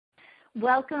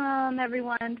Welcome,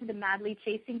 everyone, to the Madly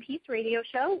Chasing Peace radio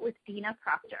show with Dina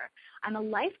Proctor. I'm a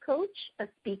life coach, a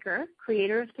speaker,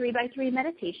 creator of 3x3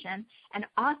 meditation, and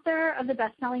author of the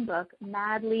best-selling book,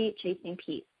 Madly Chasing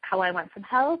Peace, How I Went From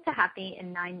Hell to Happy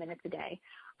in 9 Minutes a Day.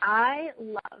 I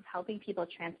love helping people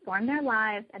transform their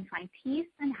lives and find peace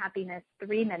and happiness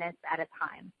 3 minutes at a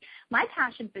time. My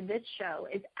passion for this show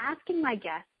is asking my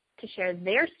guests to share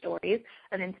their stories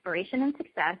of inspiration and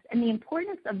success and the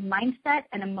importance of mindset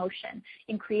and emotion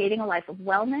in creating a life of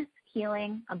wellness,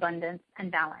 healing, abundance,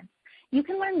 and balance. You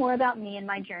can learn more about me and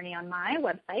my journey on my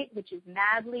website, which is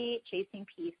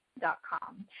madlychasingpeace.com.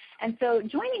 And so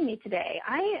joining me today,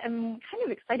 I am kind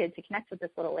of excited to connect with this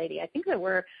little lady. I think that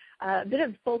we're a bit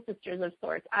of soul sisters of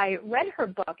sorts. I read her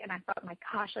book and I thought, my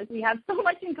gosh, like we have so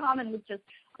much in common with just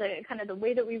the kind of the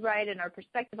way that we write and our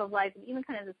perspective of life and even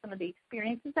kind of some of the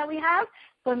experiences that we have.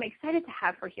 So I'm excited to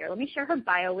have her here. Let me share her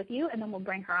bio with you, and then we'll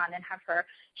bring her on and have her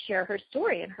share her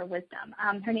story and her wisdom.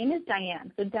 Her name is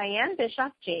Dianne. So Dianne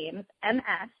Bischoff James,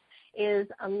 MS, is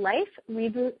a life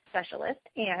reboot specialist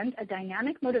and a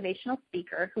dynamic motivational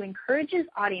speaker who encourages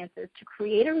audiences to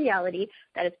create a reality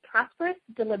that is prosperous,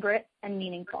 deliberate, and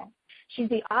meaningful. She's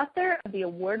the author of the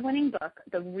award-winning book,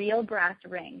 The Real Brass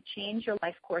Ring, Change Your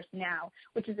Life Course Now,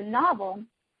 which is a novel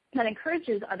that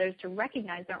encourages others to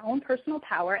recognize their own personal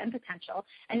power and potential.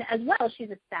 And as well,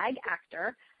 she's a SAG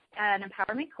actor, an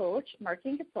empowerment coach,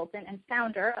 marketing consultant, and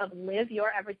founder of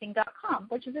LiveYourEverything.com,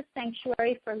 which is a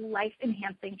sanctuary for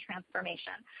life-enhancing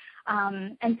transformation.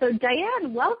 And so,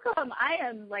 Dianne, welcome. I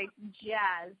am like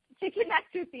jazzed to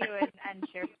connect with you and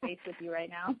share space with you right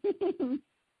now.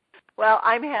 Well,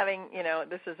 I'm having,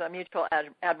 this is a mutual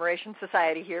admiration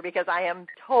society here because I am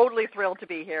totally thrilled to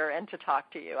be here and to talk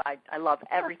to you. I love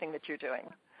everything that you're doing.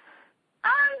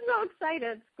 I'm so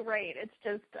excited. It's great. It's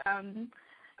just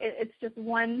it's just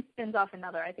one spins off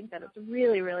another. I think that it's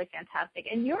really, really fantastic.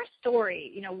 And your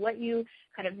story, what you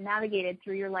kind of navigated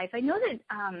through your life, I know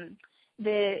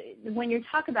that when you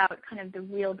talk about kind of the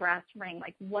real brass ring,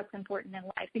 like what's important in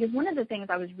life, because one of the things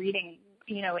I was reading,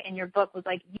 in your book was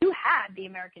like you had the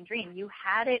American dream. You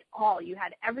had it all. You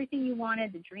had everything you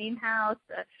wanted, the dream house,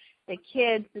 the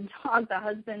kids, the dog, the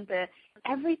husband,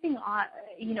 everything,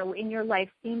 in your life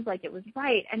seems like it was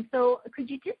right. And so could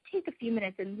you just take a few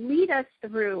minutes and lead us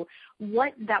through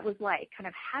what that was like, kind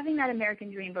of having that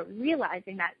American dream, but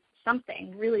realizing that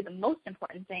something, really the most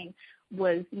important thing,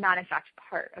 was not in fact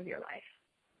part of your life?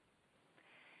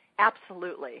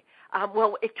 Absolutely.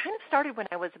 Well, it kind of started when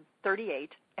I was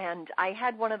 38, and I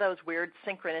had one of those weird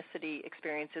synchronicity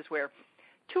experiences where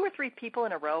 2 or 3 people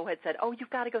in a row had said, oh, you've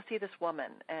got to go see this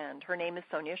woman, and her name is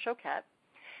Sonia Choquette,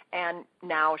 and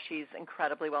now she's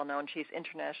incredibly well known. She's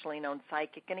internationally known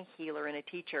psychic and a healer and a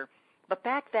teacher. But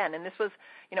back then, and this was,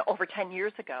 over 10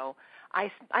 years ago,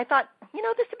 I thought,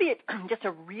 this would be just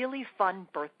a really fun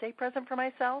birthday present for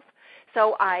myself.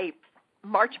 So I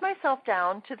marched myself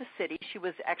down to the city. She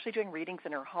was actually doing readings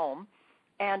in her home,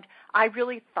 and I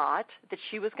really thought that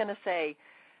she was going to say,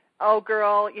 oh,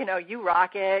 girl, you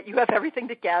rock it. You have everything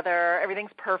together.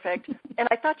 Everything's perfect. And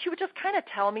I thought she would just kind of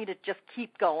tell me to just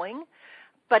keep going.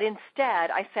 But instead,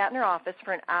 I sat in her office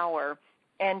for an hour,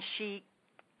 and she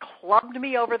clubbed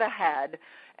me over the head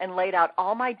and laid out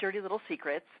all my dirty little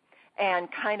secrets and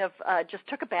kind of just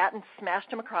took a bat and smashed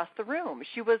them across the room.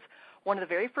 She was one of the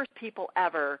very first people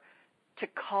ever to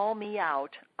call me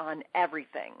out on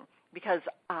everything because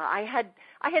I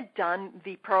had done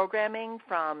the programming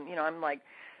from, I'm like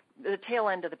the tail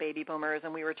end of the baby boomers,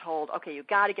 and we were told, okay, you've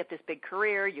got to get this big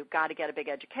career, you've got to get a big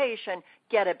education,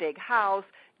 get a big house,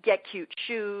 get cute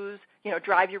shoes,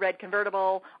 drive your red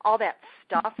convertible, all that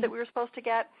stuff that we were supposed to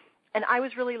get. And I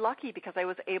was really lucky because I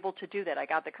was able to do that. I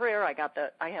got the career,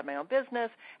 I had my own business,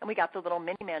 and we got the little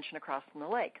mini mansion across from the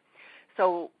lake.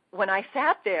 So when I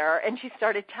sat there and she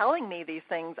started telling me these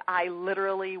things, I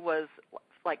literally was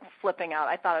like flipping out.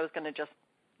 I thought I was going to just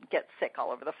get sick all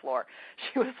over the floor.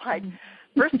 She was like,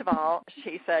 first of all,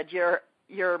 she said,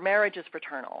 your marriage is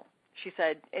fraternal. She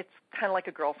said, it's kind of like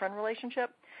a girlfriend relationship.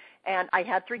 And I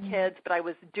had 3 kids, but I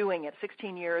was doing it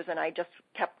 16 years, and I just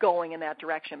kept going in that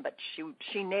direction. But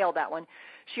she nailed that one.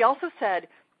 She also said,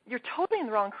 you're totally in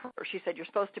the wrong career. She said, you're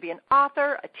supposed to be an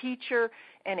author, a teacher,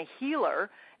 and a healer.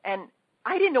 And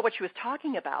I didn't know what she was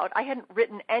talking about. I hadn't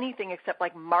written anything except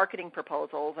like marketing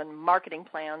proposals and marketing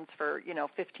plans for,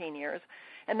 15 years.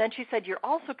 And then she said, you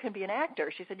also can be an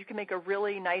actor. She said, you can make a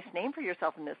really nice name for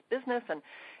yourself in this business. And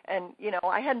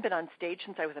I hadn't been on stage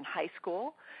since I was in high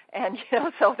school. And,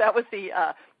 so that was the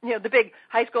big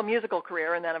High School Musical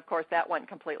career. And then, of course, that went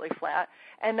completely flat.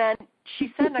 And then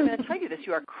she said, and I'm going to tell you this,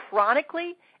 you are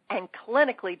chronically and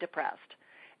clinically depressed.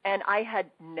 And I had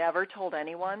never told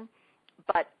anyone.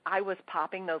 but I was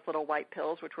popping those little white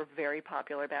pills, which were very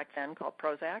popular back then, called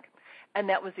Prozac, and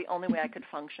that was the only way I could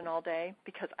function all day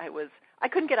because I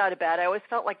couldn't get out of bed. I always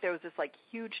felt like there was this like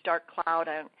huge dark cloud.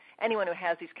 Anyone who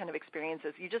has these kind of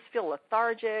experiences, you just feel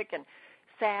lethargic and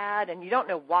sad, and you don't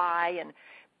know why.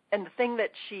 And the thing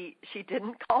that she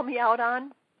didn't call me out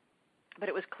on, but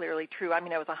it was clearly true. I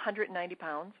mean, I was 190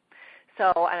 pounds.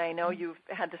 So, and I know you've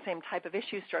had the same type of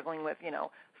issues struggling with,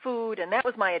 food, and that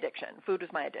was my addiction. Food was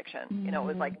my addiction. It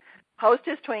was like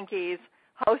Hostess Twinkies,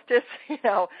 Hostess,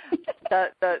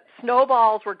 the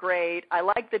snowballs were great. I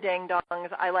liked the ding dongs.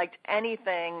 I liked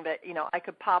anything that, I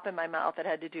could pop in my mouth that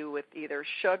had to do with either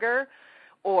sugar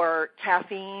or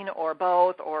caffeine or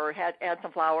both, or add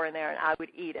some flour in there, and I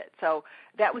would eat it. So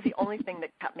that was the only thing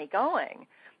that kept me going.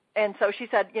 And so she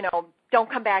said,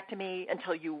 don't come back to me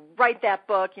until you write that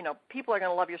book. People are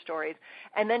going to love your stories.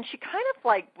 And then she kind of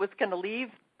like was going to leave.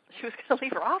 She was going to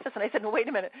leave her office. And I said, no, wait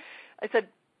a minute. I said,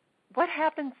 what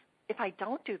happens if I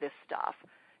don't do this stuff?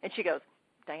 And she goes,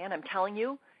 Dianne, I'm telling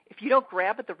you, if you don't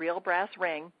grab at the real brass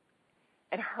ring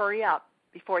and hurry up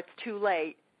before it's too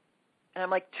late. And I'm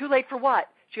like, too late for what?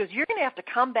 She goes, you're going to have to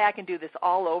come back and do this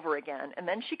all over again. And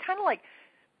then she kind of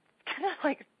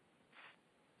like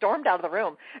stormed out of the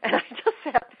room, and I just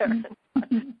sat there and thought,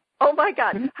 oh my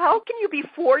God, how can you be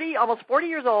almost 40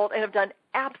 years old and have done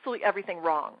absolutely everything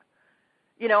wrong?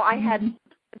 I had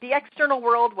the external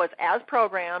world was as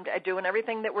programmed at doing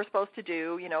everything that we're supposed to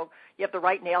do. You have the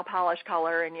right nail polish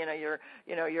color, and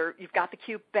you've got the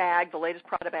cute bag, the latest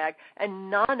Prada bag, and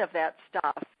none of that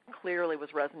stuff clearly was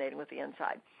resonating with the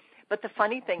inside. But the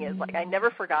funny thing is, like, I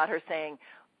never forgot her saying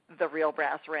the real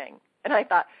brass ring, and I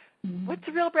thought, what's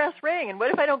the real brass ring, and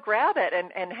what if I don't grab it?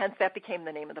 And hence that became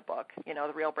the name of the book,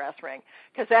 the real brass ring,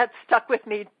 because that stuck with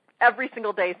me every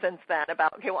single day since then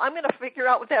about, okay, well, I'm going to figure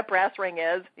out what that brass ring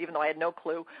is, even though I had no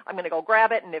clue. I'm going to go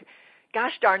grab it, and if,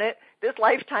 gosh darn it, this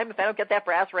lifetime, if I don't get that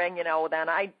brass ring, then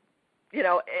I'm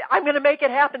going to make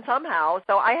it happen somehow.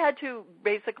 So I had to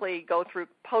basically go through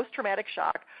post-traumatic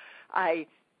shock. I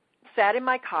sat in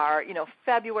my car,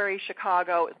 February,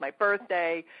 Chicago, it was my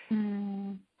birthday,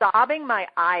 sobbing my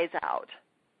eyes out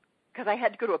because I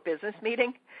had to go to a business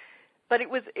meeting. But it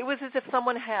was as if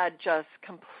someone had just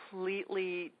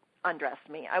completely undressed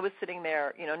me. I was sitting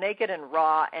there, naked and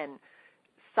raw and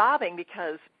sobbing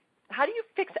because how do you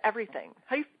fix everything?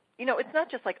 How do you, it's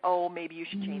not just like, oh, maybe you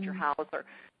should change your house or,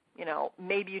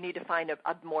 maybe you need to find a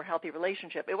more healthy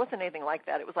relationship. It wasn't anything like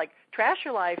that. It was like, trash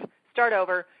your life, start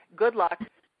over, good luck,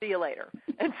 see you later.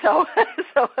 And so it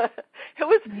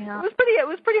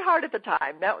was pretty hard at the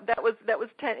time. That was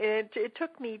 10. It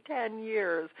took me 10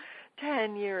 years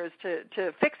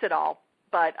to fix it all.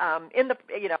 But in the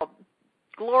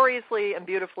gloriously and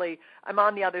beautifully, I'm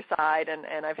on the other side,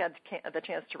 and I've had the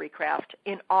chance to recraft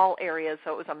in all areas.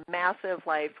 So it was a massive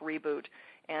life reboot,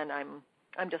 and I'm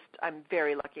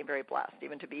very lucky and very blessed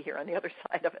even to be here on the other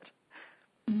side of it.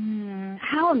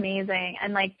 How amazing.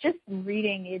 And like just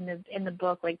reading in the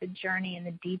book, like the journey and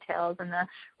the details and the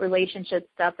relationship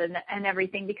stuff and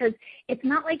everything, because it's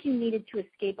not like you needed to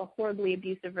escape a horribly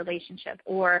abusive relationship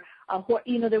or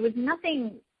there was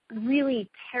nothing really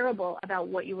terrible about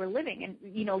what you were living. And,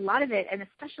 a lot of it, and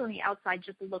especially on the outside,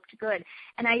 just looked good.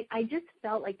 And I just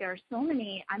felt like there are so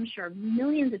many, I'm sure,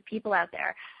 millions of people out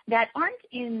there that aren't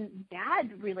in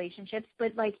bad relationships,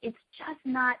 but like it's just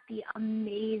not the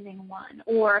amazing one.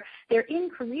 Or they're in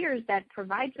careers that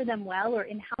provide for them well or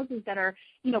in houses that are,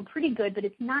 pretty good, but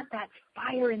it's not that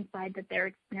fire inside that they're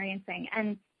experiencing.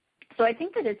 And so I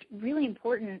think that it's really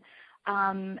important.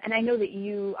 And I know that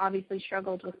you obviously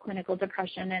struggled with clinical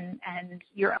depression and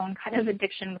your own kind of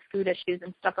addiction with food issues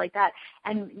and stuff like that.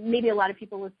 And maybe a lot of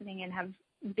people listening in have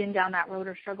been down that road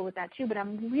or struggle with that too. But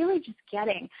I'm really just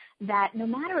getting that no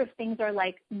matter if things are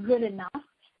like good enough,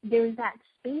 there's that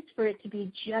space for it to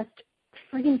be just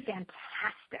freaking fantastic,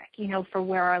 for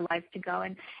where our lives to go.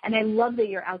 And I love that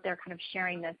you're out there kind of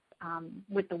sharing this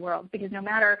with the world, because no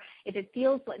matter if it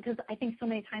feels like, because I think so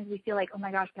many times we feel like, oh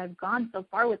my gosh, but I've gone so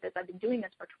far with this. I've been doing this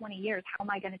for 20 years. How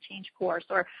am I going to change course?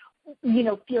 Or,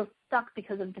 feel stuck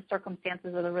because of the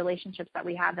circumstances or the relationships that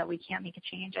we have that we can't make a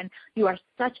change. And you are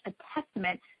such a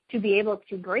testament to be able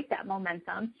to break that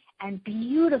momentum and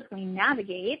beautifully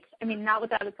navigate, not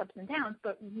without its ups and downs,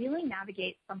 but really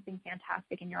navigate something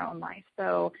fantastic in your own life.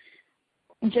 So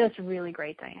just really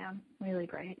great, Dianne, really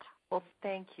great. Well,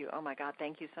 thank you. Oh, my God,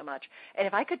 thank you so much. And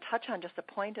if I could touch on just a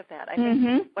point of that, I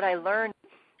think what I learned,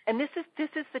 and this is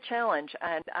the challenge,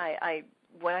 and I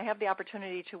when I have the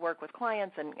opportunity to work with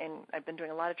clients, and I've been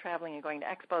doing a lot of traveling and going to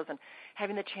expos and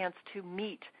having the chance to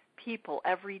meet people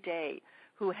every day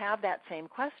who have that same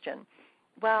question.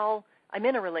 Well, I'm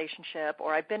in a relationship,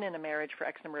 or I've been in a marriage for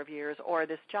X number of years, or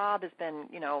this job has been,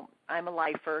 I'm a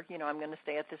lifer, I'm going to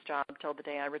stay at this job till the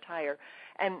day I retire.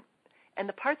 And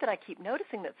the part that I keep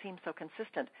noticing that seems so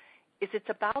consistent is it's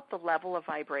about the level of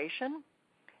vibration.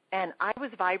 And I was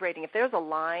vibrating. If there's a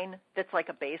line that's like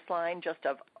a baseline just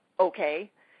of okay,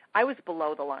 I was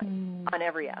below the line on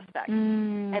every aspect.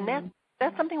 And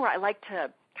that's something where I like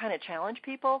to kind of challenge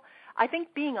people. I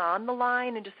think being on the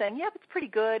line and just saying, yeah, it's pretty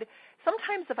good,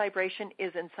 sometimes the vibration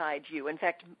is inside you. In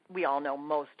fact, we all know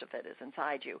most of it is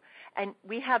inside you. And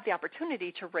we have the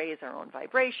opportunity to raise our own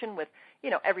vibration with,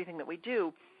 everything that we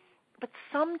do. But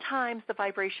sometimes the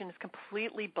vibration is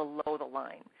completely below the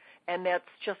line, and that's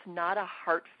just not a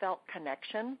heartfelt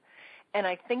connection. And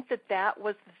I think that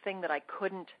was the thing that I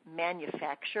couldn't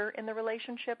manufacture in the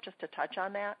relationship, just to touch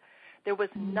on that. There was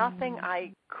nothing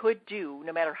I could do,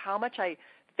 no matter how much I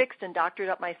fixed and doctored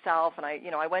up myself, and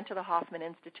I went to the Hoffman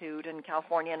Institute in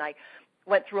California, and I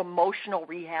went through emotional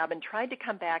rehab and tried to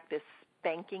come back this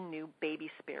spanking new baby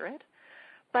spirit.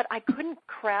 But I couldn't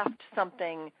craft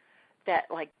something that,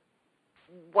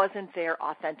 wasn't there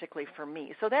authentically for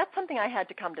me. So that's something I had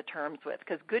to come to terms with,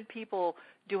 because good people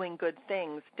doing good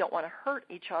things don't want to hurt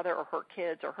each other or hurt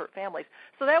kids or hurt families.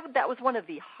 So that was one of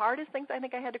the hardest things I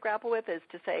think I had to grapple with, is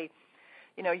to say,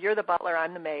 you're the butler,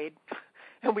 I'm the maid.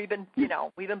 And we've been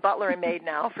butler and maid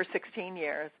now for 16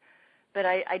 years. But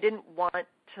I didn't want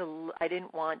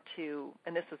to,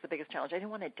 and this was the biggest challenge, I didn't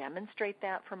want to demonstrate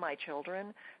that for my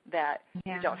children, that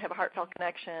you don't have a heartfelt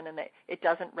connection and that it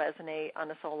doesn't resonate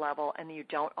on a soul level, and you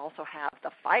don't also have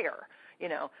the fire,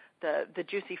 the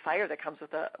juicy fire that comes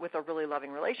with a really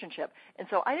loving relationship. And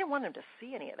so I didn't want them to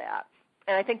see any of that.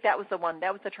 And I think that was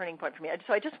the turning point for me.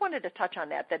 So I just wanted to touch on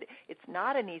that it's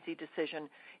not an easy decision.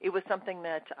 It was something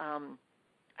that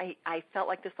I felt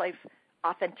like this life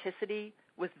authenticity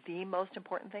was the most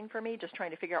important thing for me, just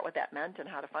trying to figure out what that meant and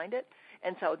how to find it.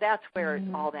 And so that's where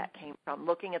all that came from,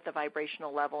 looking at the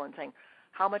vibrational level and saying,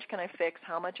 how much can I fix,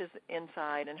 how much is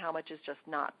inside, and how much is just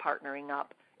not partnering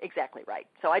up exactly right.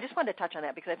 So I just wanted to touch on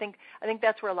that, because I think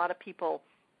that's where a lot of people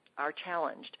are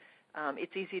challenged.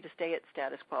 It's easy to stay at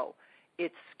status quo.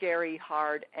 It's scary,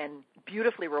 hard, and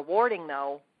beautifully rewarding,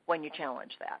 though, when you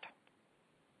challenge that.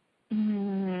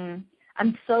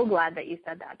 I'm so glad that you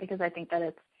said that, because I think that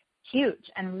it's huge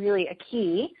and really a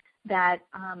key that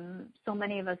so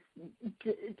many of us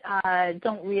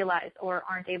don't realize or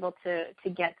aren't able to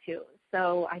get to.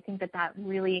 So I think that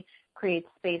really creates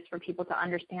space for people to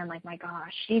understand, like, my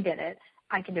gosh, she did it,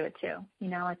 I can do it too.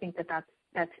 I think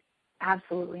that's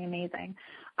absolutely amazing.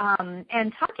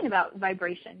 And talking about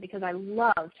vibration, because I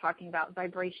love talking about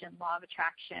vibration, law of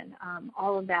attraction,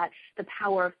 all of that, the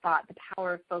power of thought, the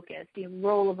power of focus, the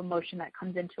role of emotion that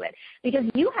comes into it. Because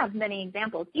you have many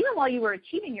examples, even while you were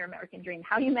achieving your American dream,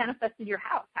 how you manifested your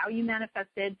house, how you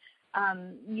manifested,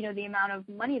 the amount of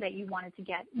money that you wanted to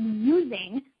get,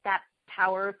 using that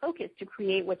power of focus to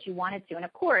create what you wanted to. And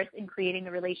of course, in creating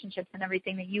the relationships and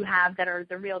everything that you have that are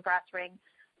the real brass ring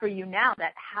for you now,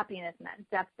 that happiness and that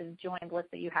depth of joy and bliss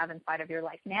that you have inside of your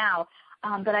life now.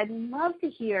 But I'd love to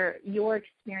hear your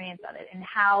experience of it and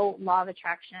how law of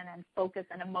attraction and focus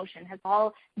and emotion has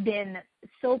all been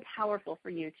so powerful for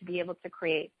you to be able to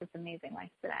create this amazing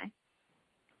life today.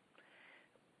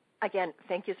 Again,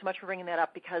 thank you so much for bringing that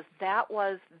up, because that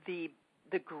was the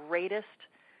greatest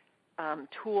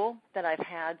tool that I've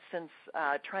had since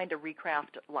trying to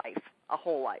recraft life, a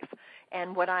whole life.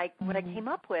 And what I came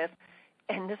up with,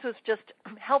 and this was just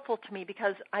helpful to me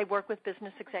because I work with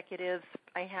business executives,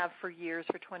 I have for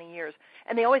 20 years,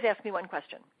 and they always ask me one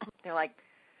question. They're like,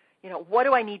 what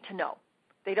do I need to know?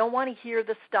 They don't want to hear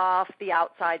the stuff, the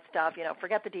outside stuff,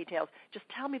 forget the details. Just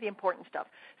tell me the important stuff.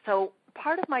 So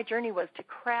part of my journey was to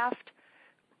craft,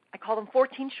 I call them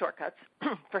 14 shortcuts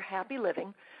for happy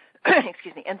living.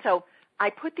 Excuse me. And so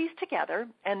I put these together,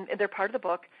 and they're part of the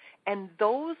book, and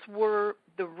those were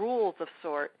the rules of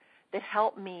sort that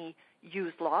helped me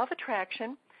use law of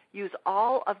attraction, use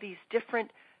all of these different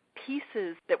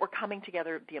pieces that were coming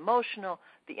together, the emotional,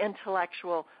 the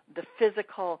intellectual, the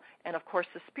physical, and of course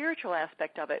the spiritual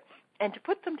aspect of it, and to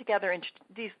put them together in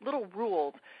these little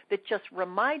rules that just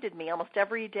reminded me almost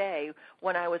every day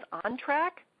when I was on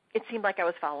track, it seemed like I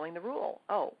was following the rule.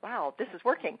 Oh, wow, this is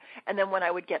working. And then when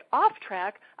I would get off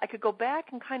track, I could go back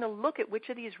and kind of look at which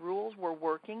of these rules were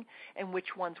working and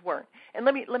which ones weren't. And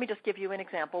let me just give you an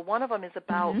example. One of them is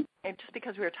about, and just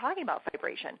because we were talking about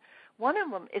vibration, one of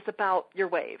them is about your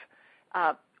wave.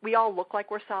 We all look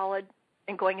like we're solid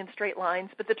and going in straight lines,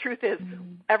 but the truth is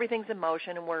everything's in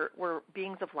motion, and we're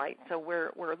beings of light. So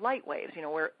we're light waves.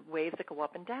 We're waves that go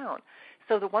up and down.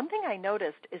 So the one thing I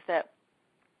noticed is that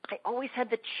I always had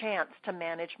the chance to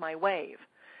manage my wave.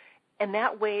 And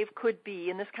that wave could be,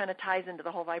 and this kind of ties into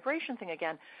the whole vibration thing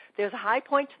again, there's a high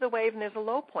point to the wave and there's a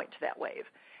low point to that wave.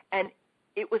 And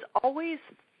it was always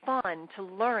fun to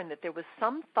learn that there was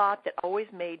some thought that always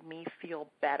made me feel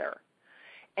better.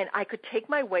 And I could take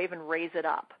my wave and raise it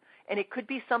up. And it could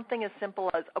be something as simple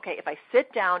as, okay, if I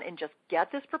sit down and just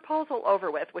get this proposal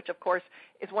over with, which of course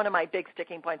is one of my big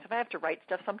sticking points. If I have to write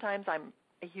stuff sometimes, I'm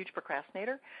a huge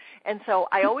procrastinator. And so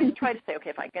I always try to say, okay,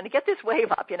 if I'm going to get this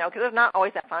wave up, because it's not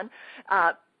always that fun,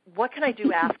 what can I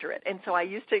do after it? And so I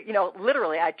used to,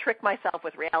 literally I'd trick myself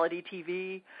with reality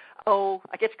TV. Oh,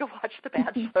 I get to go watch The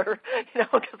Bachelor, because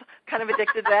I'm kind of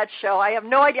addicted to that show. I have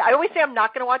no idea. I always say I'm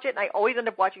not going to watch it, and I always end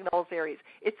up watching the whole series.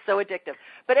 It's so addictive.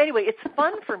 But anyway, it's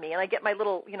fun for me, and I get my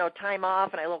little, time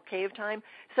off and a little cave time.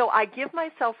 So I give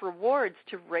myself rewards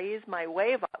to raise my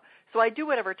wave up. So I do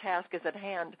whatever task is at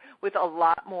hand with a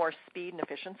lot more speed and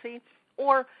efficiency.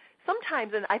 Or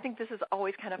sometimes, and I think this is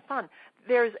always kind of fun,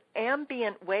 there's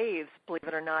ambient waves, believe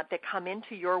it or not, that come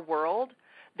into your world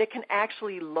that can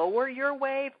actually lower your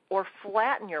wave or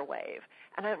flatten your wave.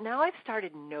 And now I've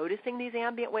started noticing these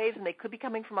ambient waves, and they could be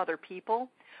coming from other people,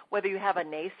 whether you have a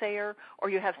naysayer or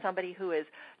you have somebody who is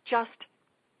just,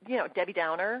 Debbie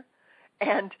Downer.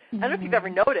 And I don't know if you've ever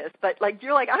noticed, but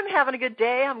you're like, I'm having a good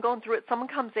day, I'm going through it. Someone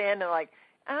comes in and like,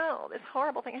 oh, this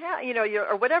horrible thing,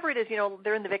 or whatever it is,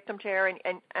 they're in the victim chair,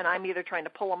 and I'm either trying to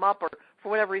pull them up or for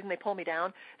whatever reason they pull me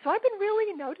down. So I've been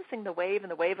really noticing the wave and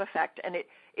the wave effect, and it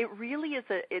really is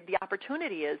the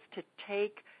opportunity is to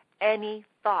take any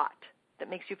thought that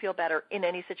makes you feel better in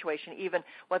any situation, even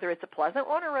whether it's a pleasant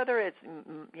one or whether it's,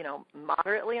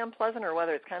 moderately unpleasant or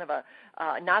whether it's kind of a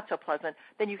not so pleasant,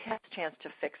 then you have a chance to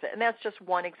fix it. And that's just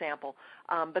one example.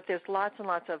 But there's lots and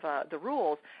lots of the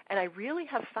rules. And I really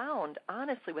have found,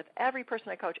 honestly, with every person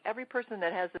I coach, every person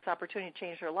that has this opportunity to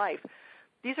change their life,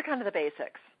 these are kind of the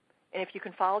basics. And if you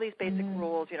can follow these basic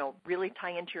rules, really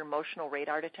tie into your emotional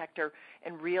radar detector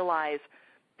and realize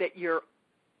that your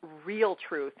real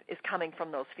truth is coming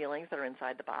from those feelings that are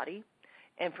inside the body.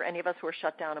 And for any of us who are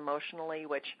shut down emotionally,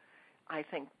 which I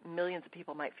think millions of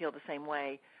people might feel the same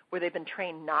way, where they've been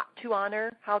trained not to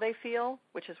honor how they feel,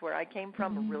 which is where I came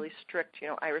from, a really strict,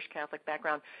 Irish Catholic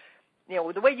background.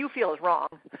 The way you feel is wrong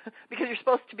because you're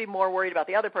supposed to be more worried about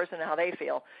the other person and how they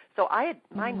feel. So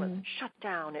mine was shut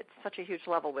down at such a huge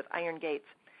level with iron gates.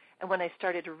 And when I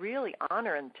started to really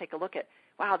honor and take a look at,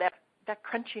 wow, that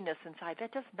crunchiness inside,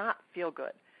 that does not feel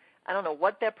good. I don't know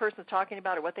what that person's talking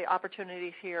about or what the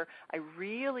opportunities here. I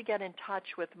really get in touch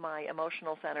with my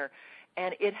emotional center,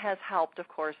 and it has helped. Of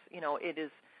course, it is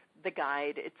the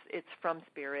guide. It's from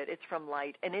spirit. It's from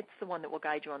light, and it's the one that will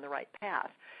guide you on the right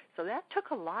path. So that took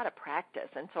a lot of practice,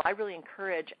 and so I really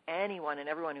encourage anyone and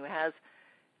everyone who has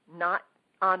not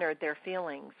honored their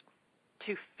feelings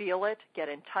to feel it, get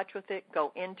in touch with it,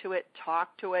 go into it,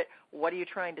 talk to it. What are you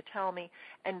trying to tell me?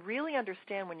 And really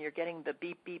understand when you're getting the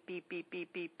beep, beep, beep, beep,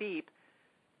 beep, beep, beep,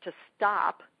 to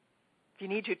stop. If you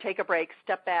need to, take a break,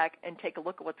 step back, and take a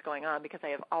look at what's going on, because I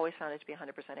have always found it to be 100%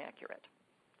 accurate.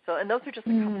 So, and those are just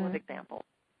a couple of examples.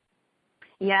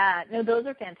 Yeah, no, those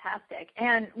are fantastic.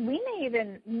 And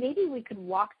maybe we could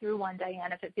walk through one,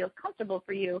 Dianne, if it feels comfortable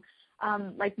for you,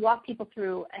 walk people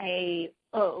through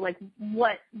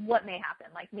what may happen.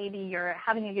 Like maybe you're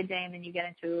having a good day and then you get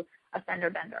into a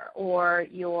fender bender, or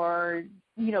you're,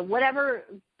 whatever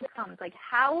comes. Like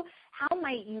how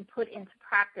might you put into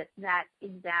practice that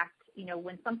exact,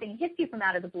 when something hits you from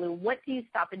out of the blue, what do you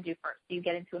stop and do first? Do you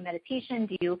get into a meditation?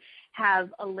 Do you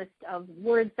have a list of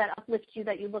words that uplift you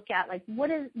that you look at? Like what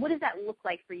does that look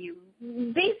like for you?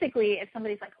 Basically, if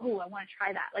somebody's like, oh, I want to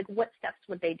try that, like what steps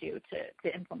would they do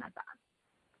to implement that?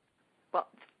 Well,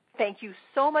 thank you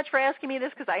so much for asking me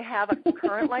this, because I have a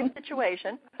current life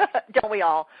situation. Don't we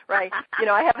all, right?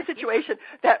 I have a situation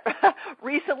that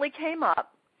recently came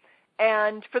up.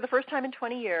 And for the first time in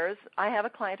 20 years, I have a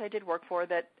client I did work for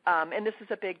that, and this is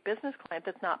a big business client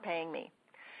that's not paying me.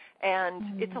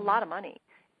 And it's a lot of money.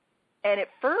 And at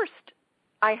first,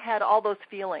 I had all those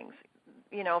feelings,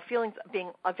 feelings of being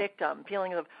a victim,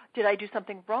 feelings of, did I do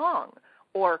something wrong?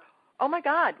 Or, oh my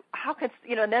God, how could,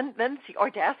 and then the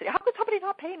audacity, how could somebody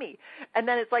not pay me? And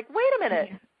then it's like, wait a minute.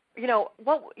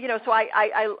 So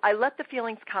I let the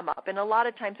feelings come up, and a lot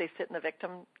of times they sit in the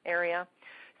victim area.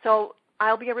 So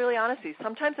I'll be really honest with you.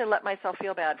 Sometimes I let myself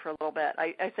feel bad for a little bit.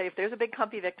 I say, if there's a big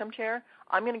comfy victim chair,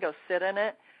 I'm going to go sit in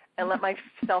it and let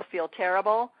myself feel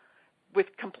terrible with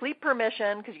complete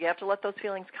permission, because you have to let those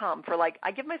feelings come for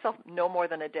I give myself no more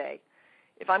than a day.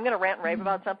 If I'm going to rant and rave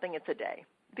about something, it's a day,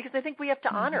 because I think we have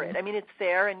to honor it. I mean, it's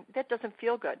there, and that doesn't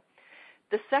feel good.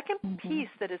 The second piece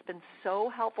that has been so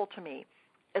helpful to me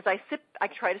as I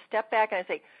try to step back and I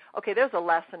say, okay, there's a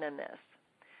lesson in this.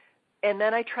 And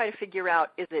then I try to figure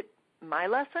out, is it my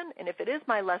lesson? And if it is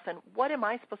my lesson, what am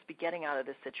I supposed to be getting out of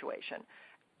this situation?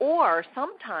 Or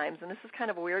sometimes, and this is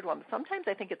kind of a weird one, but sometimes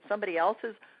I think it's somebody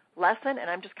else's lesson and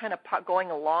I'm just kind of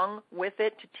going along with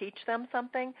it to teach them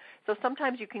something. So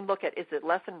sometimes you can look at, is it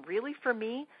lesson really for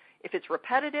me? If it's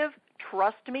repetitive,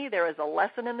 trust me, there is a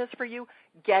lesson in this for you.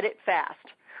 Get it fast.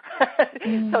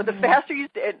 So the faster you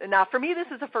 – now for me this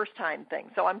is a first-time thing.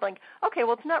 So I'm like, okay,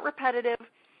 well it's not repetitive.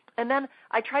 And then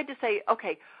I tried to say,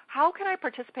 okay, how can I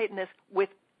participate in this with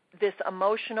this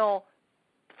emotional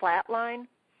flat line?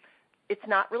 It's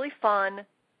not really fun,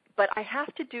 but I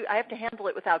have to handle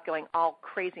it without going all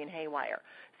crazy and haywire.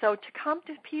 So to come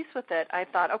to peace with it, I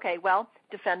thought, okay, well,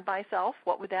 defend myself.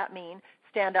 What would that mean?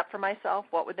 Stand up for myself.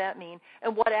 What would that mean?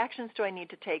 And what actions do I need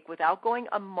to take without going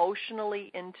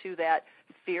emotionally into that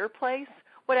fear place?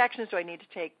 What actions do I need to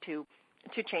take to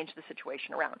change the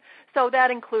situation around? So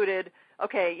that included,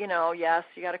 okay, yes,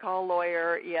 you got to call a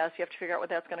lawyer. Yes, you have to figure out what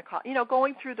that's going to cost.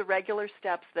 Going through the regular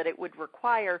steps that it would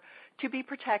require to be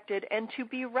protected and to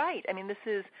be right. I mean,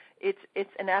 it's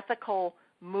an ethical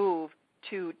move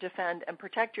to defend and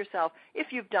protect yourself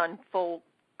if you've done full,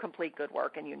 complete good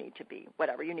work and you need to be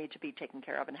taken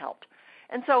care of and helped.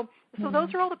 And so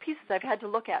those are all the pieces I've had to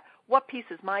look at. What piece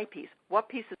is my piece? What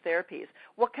piece is their piece?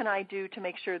 What can I do to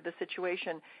make sure the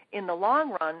situation in the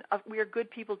long run, we are good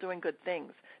people doing good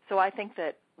things. So I think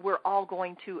that we're all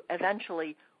going to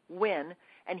eventually win.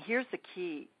 And here's the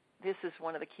key. This is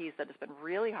one of the keys that has been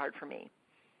really hard for me.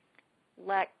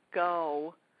 Let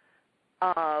go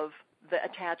of the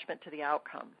attachment to the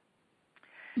outcome.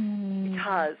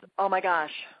 Because, oh my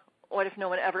gosh, what if no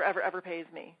one ever pays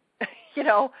me?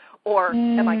 Or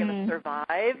am I going to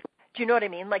survive? Do you know what I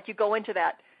mean? Like you go into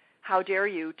that, how dare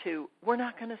you, to we're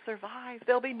not going to survive.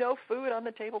 There'll be no food on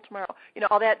the table tomorrow.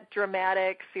 All that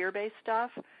dramatic fear-based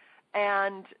stuff.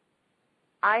 And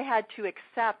I had to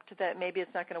accept that maybe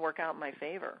it's not going to work out in my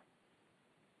favor.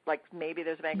 Like maybe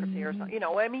there's a bankruptcy or something.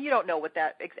 I mean, you don't know what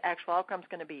that actual outcome's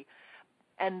going to be.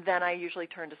 And then I usually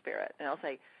turn to spirit and I'll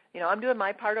say, I'm doing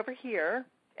my part over here,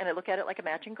 and I look at it like a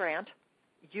matching grant.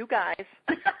 You guys,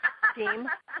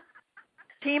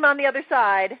 team on the other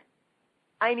side,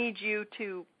 I need you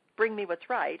to bring me what's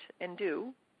right and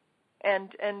do.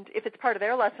 And if it's part of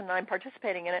their lesson and I'm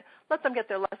participating in it, let them get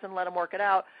their lesson, let them work it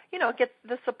out. Get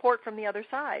the support from the other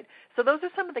side. So those are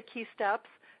some of the key steps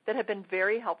that have been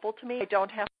very helpful to me. I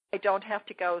don't have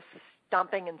to go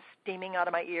stomping and steaming out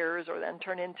of my ears or then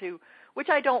turn into, which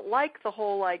I don't like, the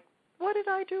whole like, what did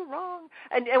I do wrong?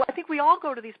 And I think we all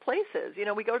go to these places.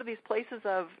 We go to these places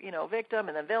of, victim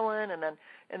and then villain and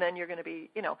then you're going to be,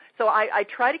 So I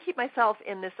try to keep myself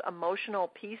in this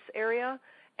emotional peace area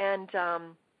and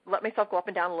let myself go up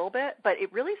and down a little bit, but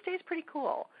it really stays pretty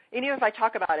cool. And even if I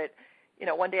talk about it,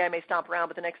 one day I may stomp around,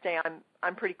 but the next day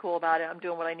I'm pretty cool about it. I'm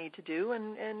doing what I need to do,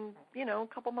 and a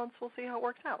couple months we'll see how it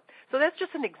works out. So that's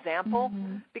just an example,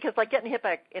 because like getting hit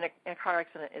in a car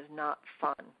accident is not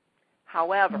fun.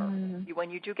 However, when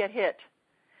you do get hit,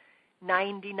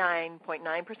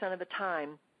 99.9% of the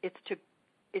time,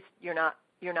 you're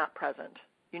not present.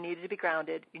 You needed to be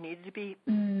grounded. You needed to be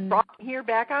brought here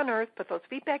back on earth. Put those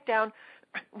feet back down.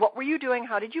 What were you doing?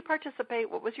 How did you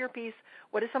participate? What was your piece?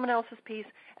 What is someone else's piece?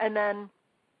 And then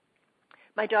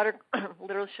my daughter,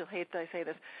 literally, she'll hate that I say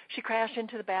this. She crashed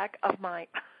into the back of my.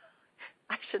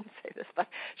 I shouldn't say this, but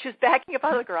she was backing up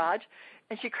out of the garage,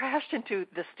 and she crashed into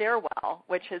the stairwell,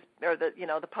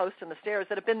 the post and the stairs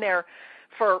that have been there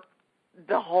for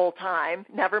the whole time,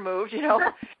 never moved,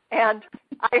 And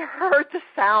I heard the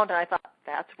sound, and I thought,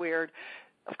 that's weird.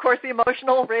 Of course, the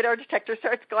emotional radar detector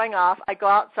starts going off. I go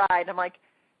outside, and I'm like,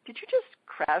 did you just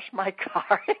crash my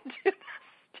car into the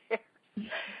stairs?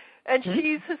 And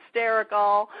she's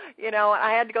hysterical, and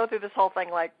I had to go through this whole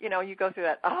thing like, you go through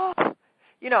that,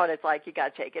 and it's like you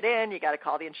got to take it in, you got to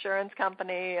call the insurance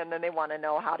company, and then they want to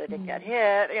know how did it get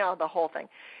hit, the whole thing.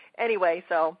 Anyway,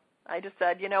 so I just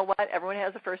said, you know what, everyone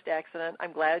has a first accident.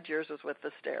 I'm glad yours was with the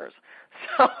stairs.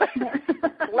 So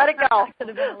let it go.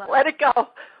 Let it go.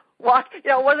 Walk.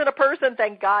 It wasn't a person,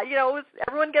 thank God.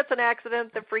 Everyone gets an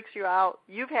accident that freaks you out.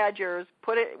 You've had yours.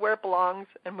 Put it where it belongs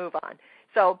and move on.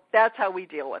 So that's how we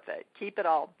deal with it. Keep it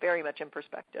all very much in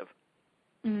perspective.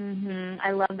 I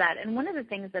love that. And one of the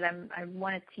things that I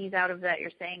want to tease out of that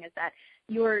you're saying is that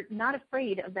you're not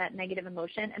afraid of that negative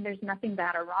emotion, and there's nothing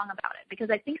bad or wrong about it. Because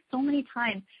I think so many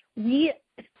times we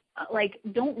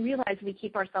don't realize we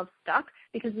keep ourselves stuck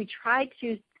because we try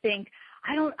to think,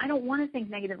 I don't want to think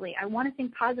negatively. I want to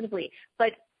think positively.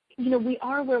 But we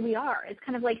are where we are. It's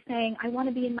kind of like saying, I want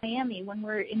to be in Miami when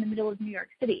we're in the middle of New York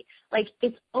City. Like,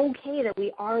 it's okay that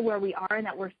we are where we are and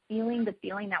that we're feeling the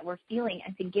feeling that we're feeling,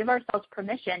 and to give ourselves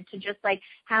permission to just, like,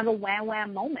 have a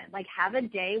wham-wham moment, like have a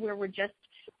day where we're just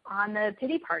on the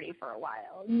pity party for a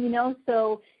while,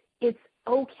 So it's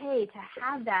okay to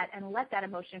have that and let that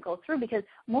emotion go through, because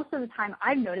most of the time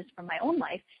I've noticed from my own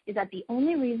life is that the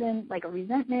only reason, like a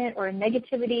resentment or a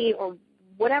negativity or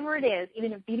whatever it is,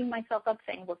 even if beating myself up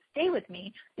saying will stay with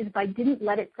me, is if I didn't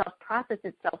let it process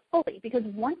itself fully. Because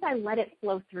once I let it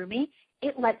flow through me,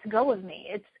 it lets go of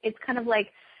me. It's kind of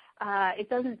like it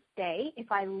doesn't stay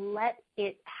if I let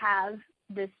it have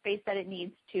the space that it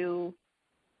needs to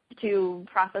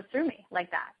process through me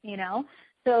like that,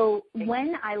 So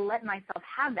when I let myself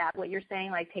have that, what you're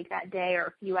saying, like take that day or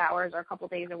a few hours or a couple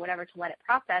days or whatever to let it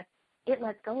process, it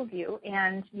lets go of you,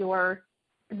 and you're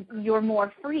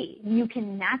more free. You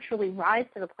can naturally rise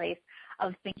to the place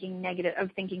of thinking negative, of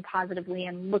thinking positively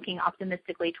and looking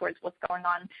optimistically towards what's going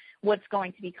on, what's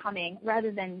going to be coming,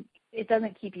 rather than it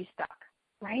doesn't keep you stuck,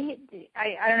 right?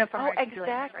 I don't know if I'm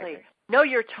exactly. Right. No,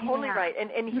 you're totally right.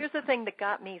 And here's the thing that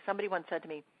got me. Somebody once said to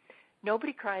me,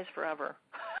 nobody cries forever.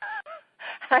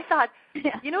 I thought,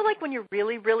 like when you're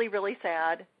really, really, really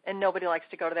sad, and nobody likes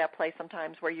to go to that place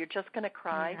sometimes where you're just going to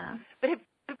cry, but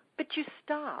you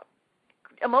stop.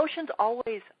 Emotions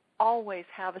always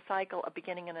have a cycle, a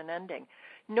beginning and an ending.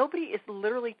 Nobody is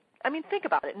literally, think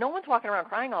about it. No one's walking around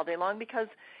crying all day long, because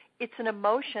it's an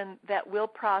emotion that will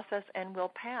process and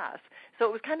will pass. So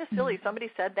it was kind of silly. Somebody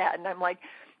said that, and I'm like,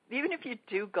 even if you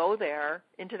do go there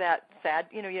into that sad,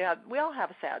 we all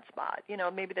have a sad spot.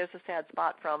 Maybe there's a sad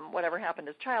spot from whatever happened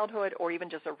as childhood, or even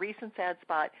just a recent sad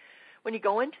spot. When you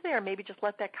go into there, maybe just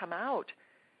let that come out.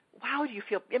 Wow, do you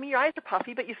feel, your eyes are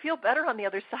puffy, but you feel better on the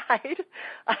other side,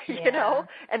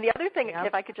 And the other thing,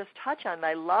 if I could just touch on, and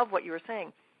I love what you were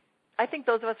saying, I think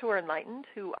those of us who are enlightened,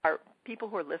 who are people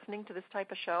who are listening to this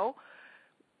type of show,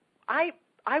 I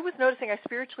was noticing I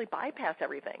spiritually bypass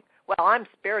everything. Well, I'm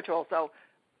spiritual, so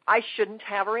I shouldn't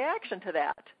have a reaction to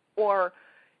that. Or,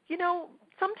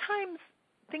 sometimes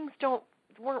things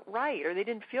weren't right, or they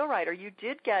didn't feel right, or you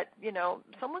did get,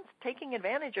 someone's taking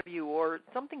advantage of you, or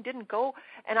something didn't go.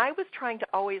 And I was trying to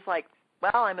always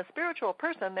I'm a spiritual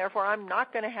person, therefore I'm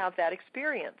not going to have that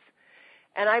experience.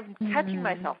 And I'm catching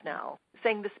myself now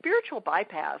saying the spiritual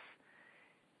bypass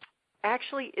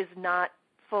actually is not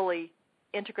fully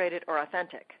integrated or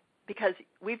authentic, because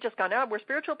we've just gone, we're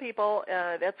spiritual people,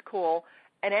 that's cool.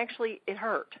 And actually it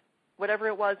hurt. Whatever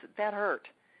it was, that hurt.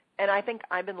 And I think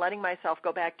I've been letting myself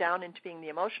go back down into being the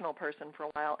emotional person for a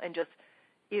while, and just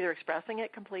either expressing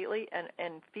it completely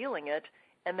and feeling it,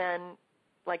 and then,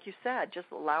 like you said, just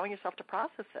allowing yourself to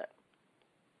process it.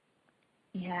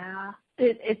 Yeah,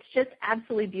 it's just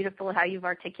absolutely beautiful how you've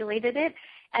articulated it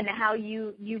and how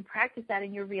you practice that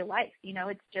in your real life.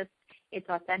 It's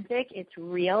authentic, it's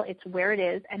real, it's where it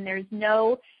is, and there's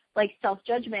no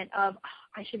self-judgment of,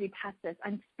 I should be past this,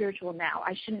 I'm spiritual now,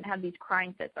 I shouldn't have these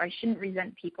crying fits, or I shouldn't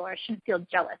resent people, or I shouldn't feel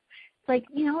jealous. It's like,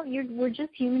 we're just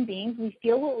human beings. We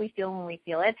feel what we feel when we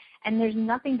feel it, and there's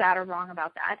nothing bad or wrong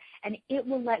about that, and it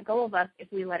will let go of us if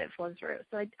we let it flow through.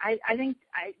 So I think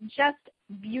I just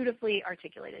beautifully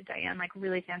articulated, Dianne,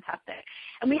 really fantastic.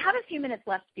 And we have a few minutes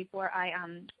left before I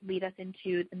lead us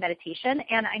into the meditation,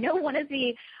 and I know one of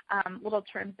the little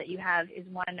terms that you have is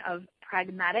one of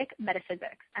pragmatic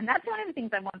metaphysics, and that's one of the things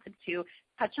I wanted to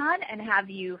touch on and have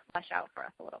you flesh out for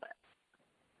us a little bit.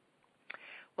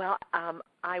 Well,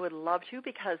 I would love to,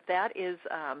 because that is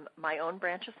my own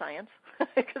branch of science,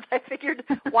 because I figured,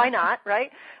 why not,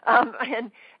 right?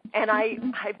 And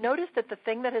I've noticed that the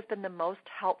thing that has been the most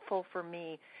helpful for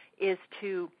me is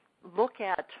to look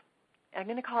at, I'm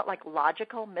going to call it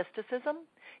logical mysticism.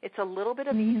 It's a little bit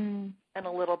of East and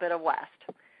a little bit of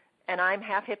West. And I'm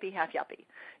half hippie, half yuppie.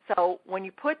 So when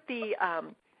you put the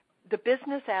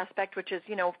business aspect, which is,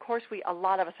 of course, a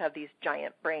lot of us have these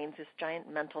giant brains, this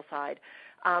giant mental side,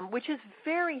 which is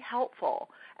very helpful.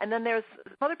 And then there's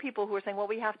other people who are saying, well,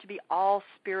 we have to be all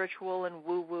spiritual and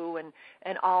woo-woo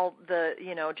and all the,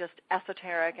 just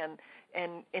esoteric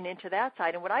and into that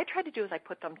side. And what I try to do is I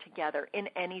put them together in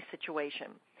any situation.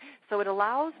 So it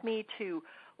allows me to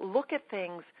look at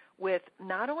things with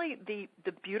not only the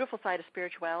beautiful side of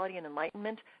spirituality and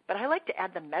enlightenment, but I like to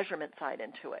add the measurement side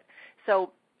into it.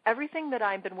 So everything that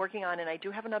I've been working on, and I do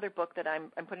have another book that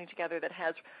I'm putting together that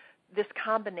has this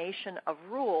combination of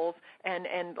rules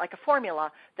and like a formula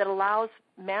that allows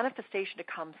manifestation to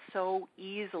come so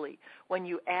easily when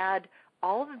you add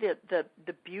all of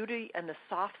the beauty and the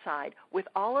soft side with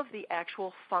all of the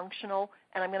actual functional,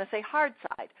 and I'm going to say hard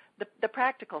side, the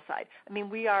practical side. I mean,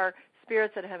 we are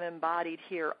spirits that have embodied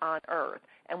here on earth,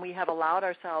 and we have allowed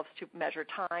ourselves to measure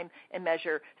time and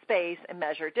measure space and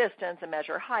measure distance and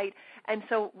measure height. And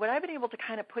so what I've been able to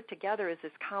kind of put together is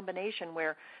this combination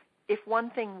where if one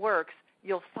thing works,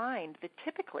 you'll find that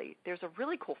typically there's a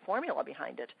really cool formula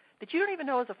behind it that you don't even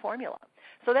know is a formula.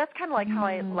 So that's kind of like how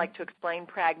I like to explain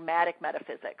pragmatic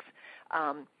metaphysics.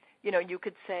 You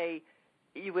could say,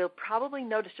 you will probably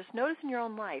notice in your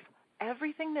own life,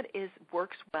 everything that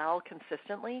works well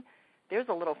consistently, there's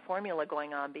a little formula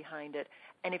going on behind it.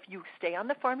 And if you stay on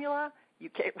the formula, you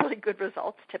get really good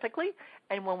results typically.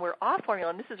 And when we're off formula,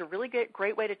 and this is a really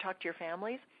great way to talk to your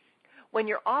families, when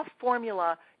you're off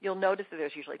formula, you'll notice that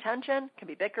there's usually tension, can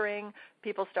be bickering,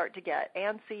 people start to get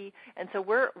antsy. And so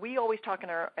we always talk in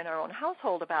our own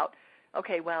household about,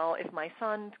 okay, well, if my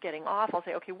son's getting off, I'll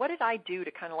say, okay, what did I do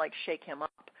to kind of like shake him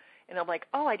up? And I'm like,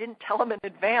 oh, I didn't tell him in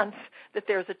advance that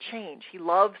there's a change. He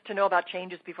loves to know about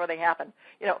changes before they happen,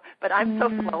 but I'm so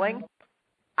flowing.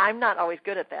 I'm not always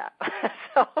good at that.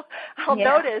 So I'll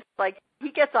notice, like,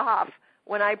 he gets off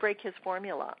when I break his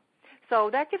formula. So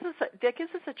that gives us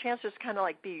a chance to just kind of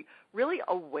like be really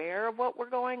aware of what we're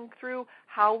going through,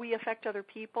 how we affect other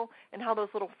people, and how those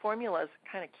little formulas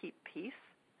kind of keep peace.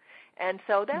 And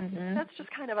so that's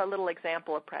just kind of a little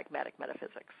example of pragmatic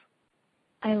metaphysics.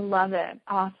 I love it.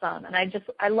 Awesome. And I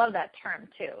love that term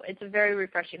too. It's a very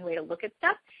refreshing way to look at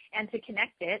stuff and to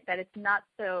connect it, that it's not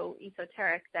so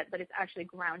esoteric, but it's actually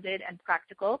grounded and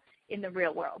practical in the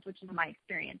real world, which is my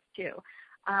experience too.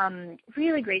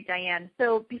 Really great, Dianne.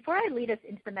 So before I lead us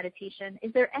into the meditation,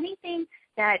 is there anything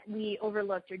that we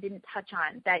overlooked or didn't touch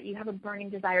on that you have a burning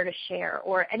desire to share,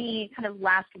 or any kind of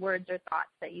last words or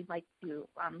thoughts that you'd like to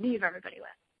leave everybody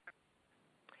with?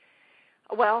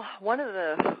 Well, one of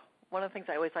the things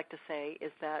I always like to say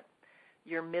is that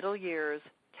your middle years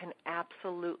can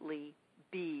absolutely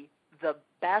be the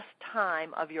best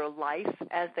time of your life,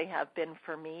 as they have been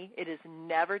for me. It is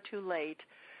never too late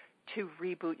to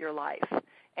reboot your life.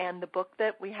 And the book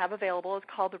that we have available is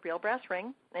called The Real Brass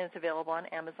Ring, and it's available on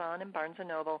Amazon and Barnes &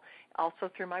 Noble, also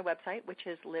through my website, which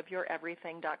is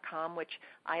liveyoureverything.com, which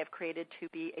I have created to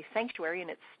be a sanctuary,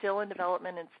 and it's still in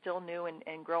development and still new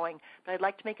and growing, but I'd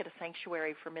like to make it a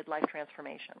sanctuary for midlife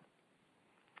transformation.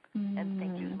 And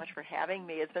thank you so much for having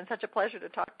me. It's been such a pleasure to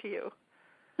talk to you.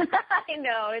 I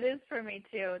know, it is for me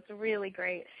too. It's really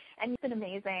great. And you've been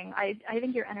amazing. I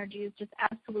think your energy is just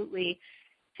absolutely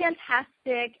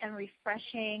fantastic and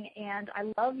refreshing, and I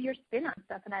love your spin on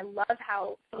stuff, and I love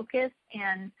how focused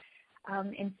and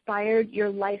inspired your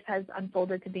life has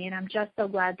unfolded to be, and I'm just so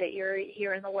glad that you're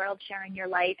here in the world sharing your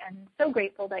light, and so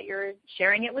grateful that you're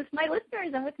sharing it with my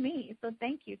listeners and with me. So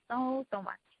thank you so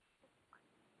much.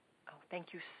 Oh,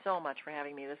 thank you so much for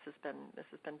having me. This has been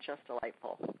just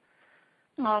delightful.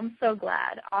 Oh, I'm so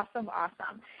glad. Awesome.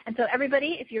 And so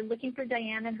everybody, if you're looking for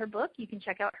Dianne and her book, you can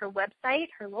check out her website,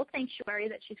 her little sanctuary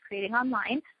that she's creating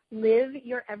online,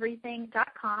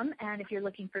 liveyoureverything.com. And if you're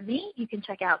looking for me, you can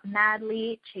check out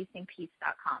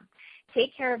madlychasingpeace.com.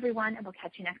 Take care, everyone, and we'll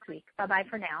catch you next week. Bye-bye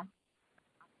for now.